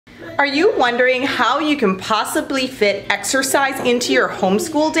Are you wondering how you can possibly fit exercise into your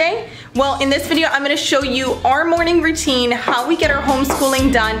homeschool day? Well, in this video, I'm going to show you our morning routine, how we get our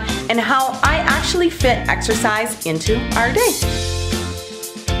homeschooling done, and how I actually fit exercise into our day.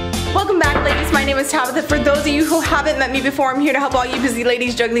 Welcome back, ladies. My name is Tabitha. For those of you who haven't met me before, I'm here to help all you busy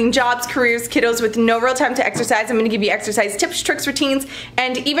ladies juggling jobs, careers, kiddos with no real time to exercise. I'm going to give you exercise tips, tricks, routines,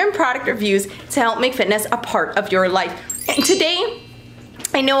 and even product reviews to help make fitness a part of your life. And today,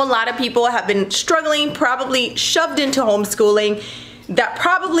 I know a lot of people have been struggling, probably shoved into homeschooling. That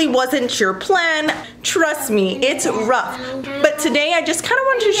probably wasn't your plan. Trust me, it's rough. But today I just kind of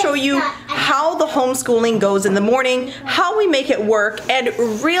wanted to show you how the homeschooling goes in the morning, how we make it work, and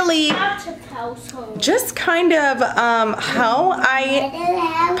really just kind of how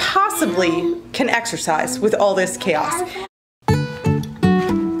I possibly can exercise with all this chaos.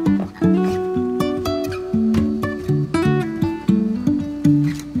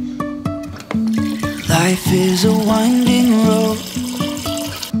 Life is a winding road,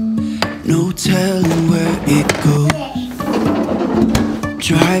 no telling where it goes.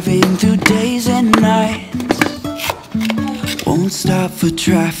 Driving through days and nights, won't stop for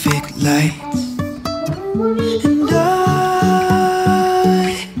traffic lights. And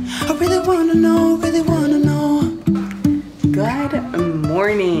I really wanna know, Good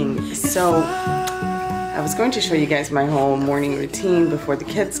morning. So I was going to show you guys my whole morning routine before the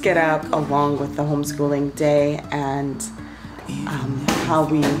kids get up, along with the homeschooling day and how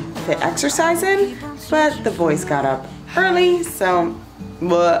we fit exercise in, but the boys got up early, so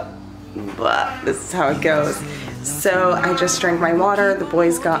this is how it goes. So I just drank my water, the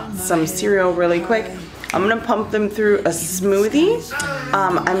boys got some cereal really quick. I'm gonna pump them through a smoothie.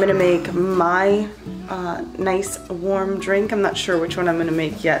 I'm gonna make my nice warm drink. I'm not sure which one I'm gonna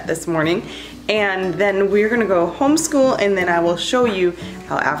make yet this morning. And then we're gonna go homeschool, and then I will show you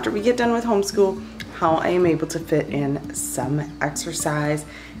how after we get done with homeschool, how I am able to fit in some exercise.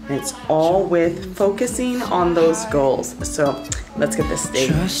 And it's all with focusing on those goals. So let's get this day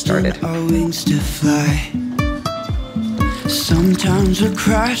started. Trusting our wings to fly. Sometimes we're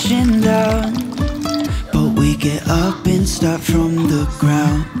crashing down, but we get up and start from the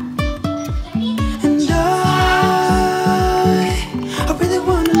ground. And I really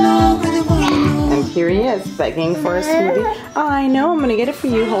wanna know. And here he is, begging for a smoothie. Oh, I know, I'm gonna get it for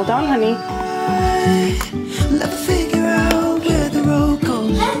you. Hold on, honey. Let's figure out where the road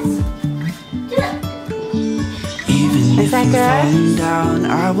goes. Even if I'm falling down,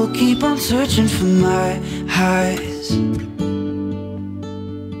 I will keep on searching for my highs.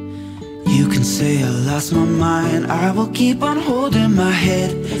 You can say I lost my mind, I will keep on holding my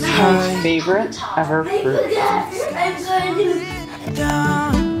head high. My favorite ever fruit.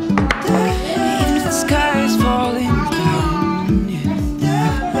 Down, even if the sky is falling down,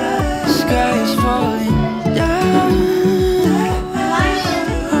 yeah. The sky is falling down.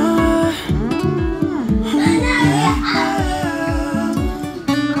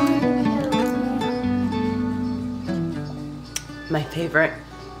 My favorite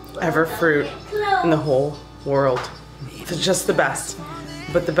ever fruit in the whole world. It's just the best.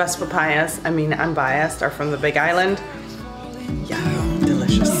 But the best papayas, I mean, I'm biased, are from the Big Island. Yeah,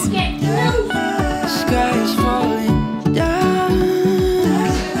 delicious. The sky is falling down.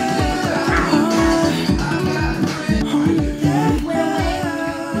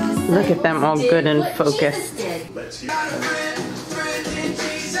 Look at them all good and focused.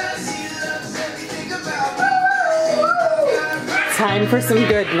 Time for some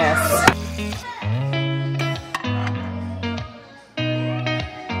goodness.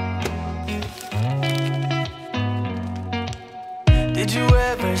 Did you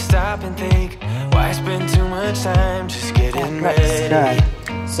ever stop and think, why spend too much time just getting ready? Good.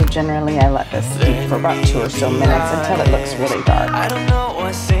 So generally I let this steep for about 2 or so minutes until it looks really dark. I don't know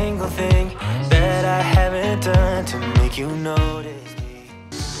one single thing that I haven't done to make you notice me.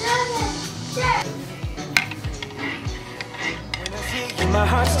 My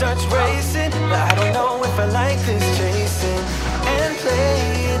heart starts racing, but I don't know if I like this chasing and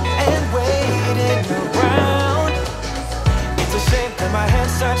playing and waiting around. It's a shame that my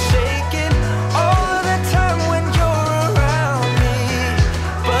hands start shaking all the time when you're around me.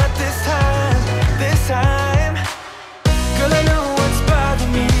 But this time, girl, I know what's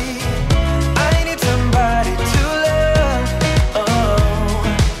bothering me. I need somebody to love. Oh,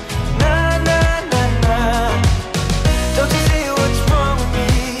 nah, nah, nah, nah. Don't you see what's wrong with me?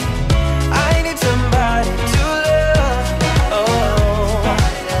 I need somebody to love. Oh,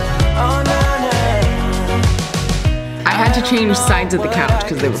 oh, nah, nah. I had to change sides of the couch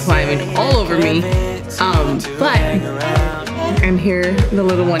because they were climbing all over me. But And here the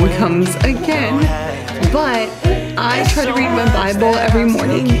little one comes again. But I try to read my Bible every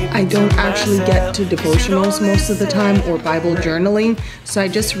morning. I don't actually get to devotionals most of the time or Bible journaling. So I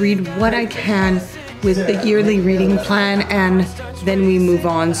just read what I can with the yearly reading plan, and then we move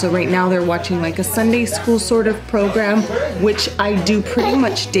on. So right now they're watching like a Sunday school sort of program, which I do pretty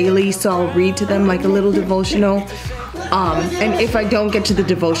much daily. So I'll read to them like a little devotional. And if I don't get to the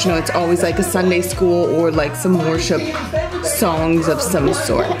devotional, it's always like a Sunday school or like some worship songs of some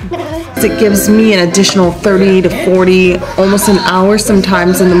sort. It gives me an additional 30 to 40, almost an hour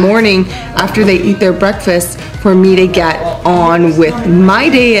sometimes in the morning after they eat their breakfast for me to get on with my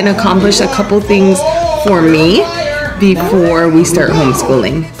day and accomplish a couple things for me before we start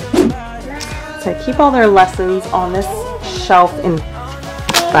homeschooling. So I keep all their lessons on this shelf in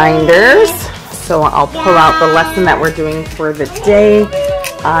binders. So I'll pull out the lesson that we're doing for the day.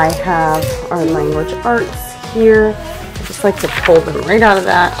 I have our language arts here. I just like to pull them right out of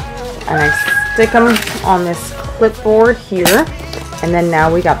that. And I stick them on this clipboard here. And then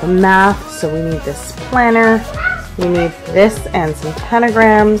now we got the math. So we need this planner. We need this and some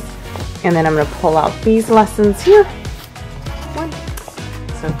pentagrams. And then I'm going to pull out these lessons here.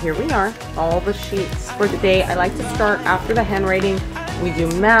 So here we are, all the sheets for the day. I like to start after the handwriting. We do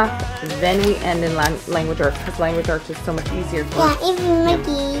math, then we end in language arts, because language arts is so much easier. Yeah, even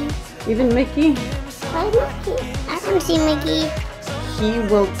Mickey. Even Mickey? Why Mickey? I don't see Mickey. He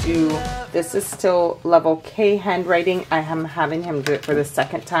will do, this is still level K handwriting. I am having him do it for the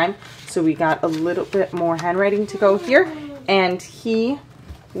second time. So we got a little bit more handwriting to go here. And he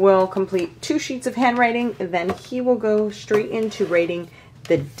will complete 2 sheets of handwriting. Then he will go straight into writing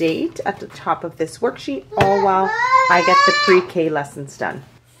the date at the top of this worksheet, all while I get the pre-K lessons done.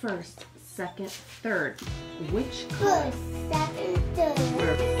 First, second, third. Which First, second,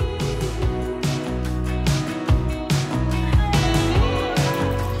 third.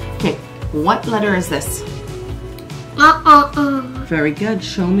 Okay, what letter is this? Very good.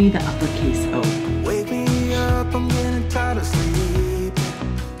 Show me the uppercase O. Wake me up, I'm getting tired of sleep.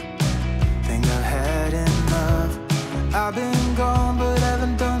 Think I've had enough. I've been gone, but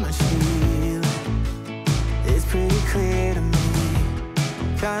haven't done much healing. It's pretty clear to me.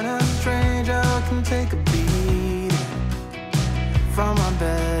 Kinda strange how I can take a beat from my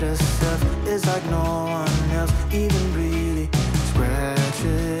better self. It's like no one else even really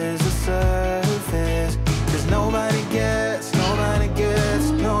scratches the surface. 'Cause nobody gets, nobody gets,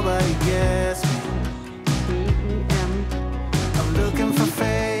 nobody gets me. I'm looking for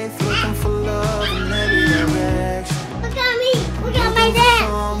faith, looking for love in every direction. Look at me. Look at my dad.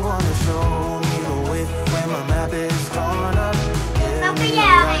 Someone to show me the way when my map is torn up. Give me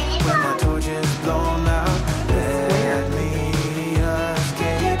yeah. light when my torch is blown out. Let me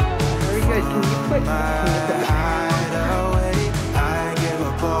escape. Very good. Can you put my hideaway? I give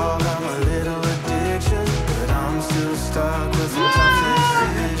up all of my little addictions, but I'm still stuck with some tough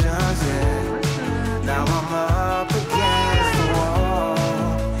decisions. Yeah. Now I'm up against the wall,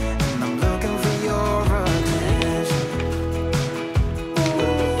 and I'm looking for your attention.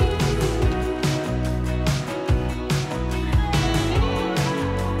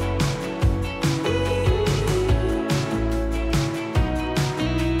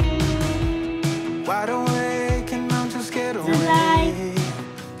 Wide awake and I'm just scared away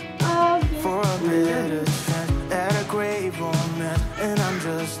for a better chance at a great romance, and I'm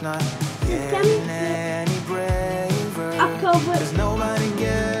just not getting any braver. October. 'Cause nobody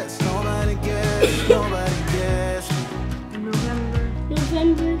gets, nobody gets, nobody gets me.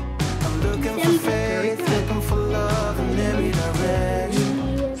 November. I'm looking for faith, looking for love in every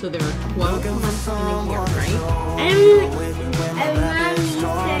direction. So there are 12 Looking for months in a year, someone to right? show me And- the way when my and map Mommy is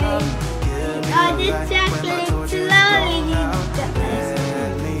torn up. Give me Oh, the this light when my chocolate torch is slowly blown out. needs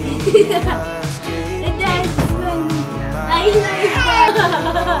Let me escape. That's I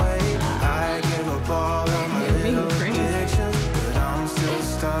I give up all of my little addictions, but I'm still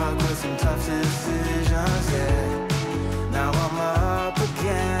stuck with some tough decisions. Yeah. Now I'm up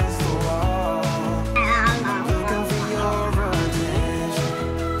against the wall, looking for your attention.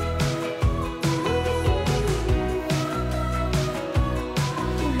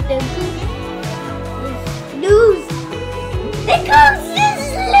 Lose. The goose is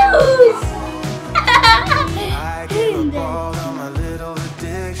loose. I give up all of my little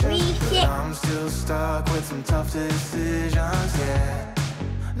addictions, but I'm still stuck with some tough decisions. Yeah.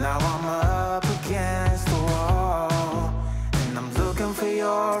 Now I'm up against the wall, and I'm looking for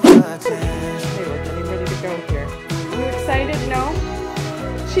your attention. Okay, we're getting ready to go here. You excited? No?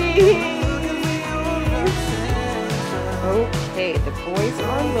 Cheese! Okay, the boys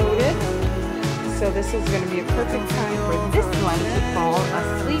are loaded. So this is going to be a perfect time for this one to fall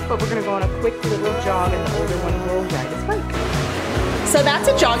asleep, but we're going to go on a quick little jog and the older one will ride his bike. So that's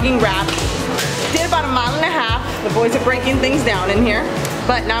a jogging wrap. Did about 1.5 miles. The boys are breaking things down in here,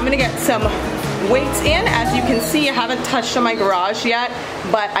 but now I'm going to get some weights in. As you can see, I haven't touched on my garage yet,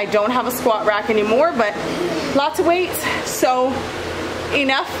 but I don't have a squat rack anymore, but lots of weights, so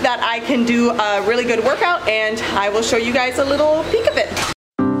enough that I can do a really good workout, and I will show you guys a little peek of it.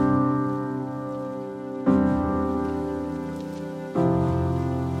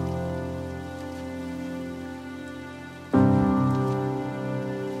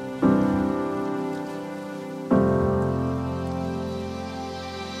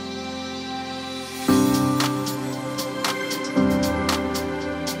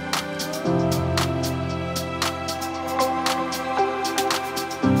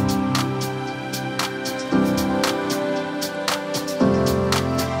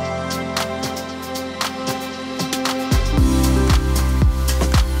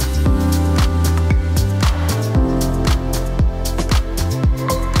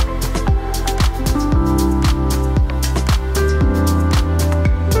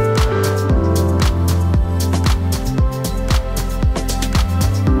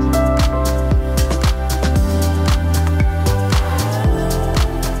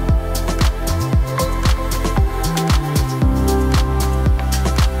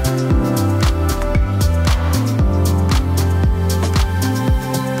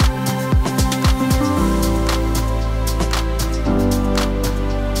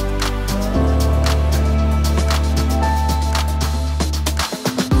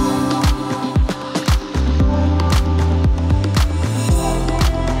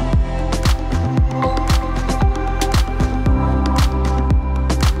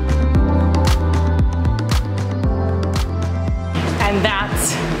 And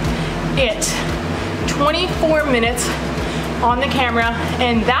that's it. 24 minutes on the camera,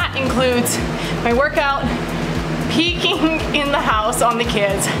 and that includes my workout, peeking in the house on the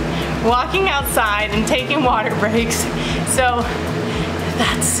kids, walking outside and taking water breaks. So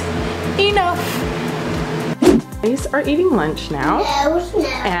that's enough. Boys are eating lunch now,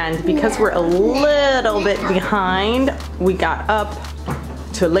 and because we're a little bit behind, we got up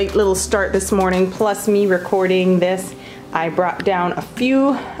to a late little start this morning, plus me recording this. I brought down a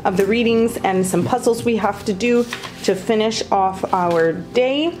few of the readings and some puzzles we have to do to finish off our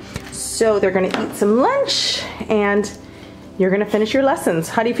day. So they're gonna eat some lunch and you're gonna finish your lessons.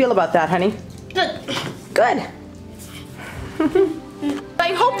 How do you feel about that, honey? Good. Good.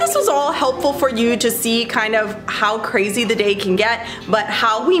 I hope this was all helpful for you to see kind of how crazy the day can get, but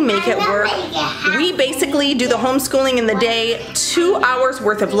how we make it work. We basically do the homeschooling in the day, 2 hours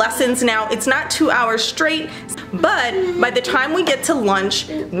worth of lessons. Now, it's not 2 hours straight, but by the time we get to lunch,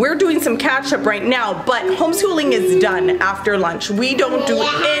 we're doing some catch up right now, but homeschooling is done after lunch. We don't do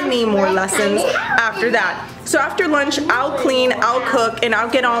any more lessons after that. So after lunch, I'll clean, I'll cook, and I'll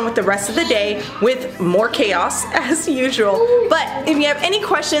get on with the rest of the day with more chaos as usual. But if you have any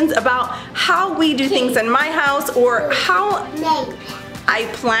questions about how we do things in my house or how I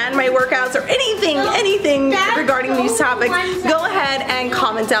plan my workouts or anything regarding these topics, go ahead and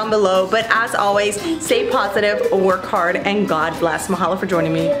comment down below. But as always, stay positive, work hard, and God bless. Mahalo for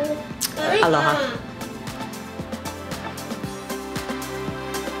joining me. Aloha.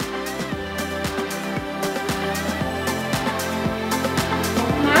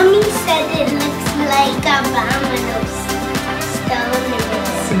 Mommy said it looks like a domino stone.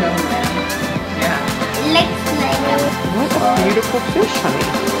 Snowman. Yeah. It looks like a... What a beautiful fish,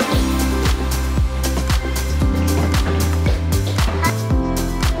 honey.